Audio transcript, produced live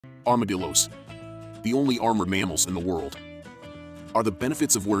Armadillos, the only armored mammals in the world. Are the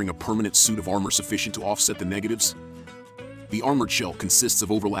benefits of wearing a permanent suit of armor sufficient to offset the negatives? The armored shell consists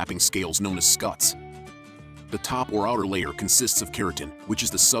of overlapping scales known as scuts. The top or outer layer consists of keratin, which is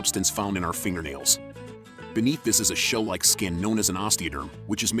the substance found in our fingernails. Beneath this is a shell-like skin known as an osteoderm,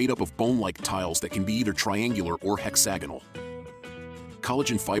 which is made up of bone-like tiles that can be either triangular or hexagonal.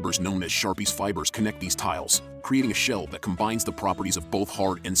 Collagen fibers known as Sharpie's fibers connect these tiles, creating a shell that combines the properties of both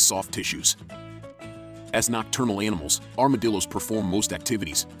hard and soft tissues. As nocturnal animals, armadillos perform most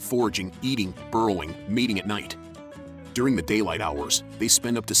activities: foraging, eating, burrowing, mating at night. During the daylight hours, they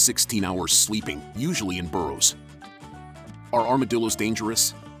spend up to 16 hours sleeping, usually in burrows. Are armadillos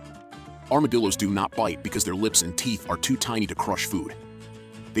dangerous? Armadillos do not bite because their lips and teeth are too tiny to crush food.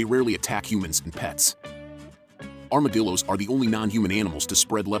 They rarely attack humans and pets. Armadillos are the only non-human animals to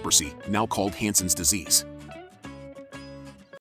spread leprosy, now called Hansen's disease.